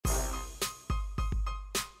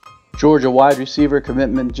Georgia wide receiver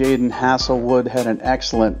commitment Jadon Haselwood had an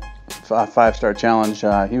excellent five-star challenge.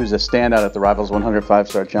 He was a standout at the Rivals 100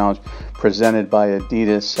 Five-Star Challenge presented by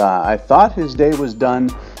Adidas. I thought his day was done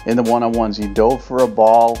in the one-on-ones. He dove for a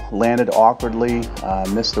ball, landed awkwardly,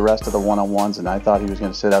 missed the rest of the one-on-ones, and I thought he was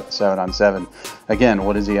going to sit out the 7-on-7. Again,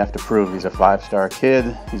 what does he have to prove? He's a five-star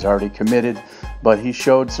kid. He's already committed, but he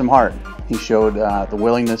showed some heart. He showed the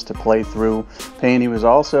willingness to play through pain. He was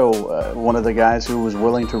also one of the guys who was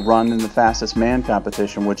willing to run in the fastest man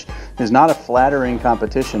competition, which is not a flattering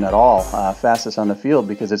competition at all, fastest on the field,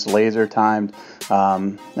 because it's laser timed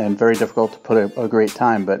and very difficult to put a great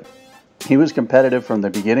time. But he was competitive from the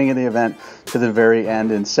beginning of the event to the very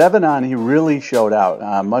end. In 7-on, he really showed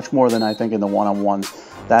out, much more than I think in the one-on-ones.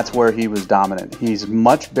 That's where he was dominant. He's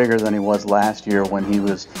much bigger than he was last year when he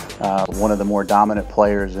was one of the more dominant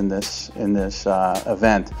players in this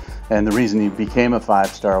event. And the reason he became a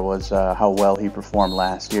five-star was how well he performed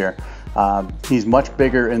last year. He's much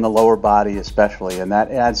bigger in the lower body especially, and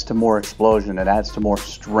that adds to more explosion. It adds to more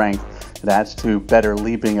strength. It adds to better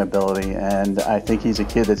leaping ability, and I think he's a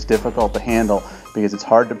kid that's difficult to handle because it's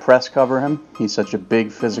hard to press cover him. He's such a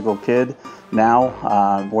big physical kid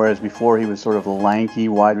now, whereas before he was sort of a lanky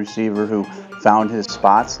wide receiver who found his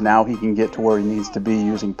spots. Now he can get to where he needs to be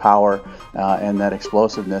using power and that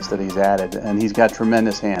explosiveness that he's added. And he's got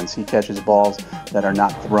tremendous hands. He catches balls that are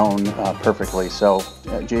not thrown perfectly. So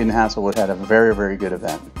Jadon Haselwood had a very, very good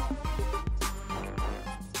event.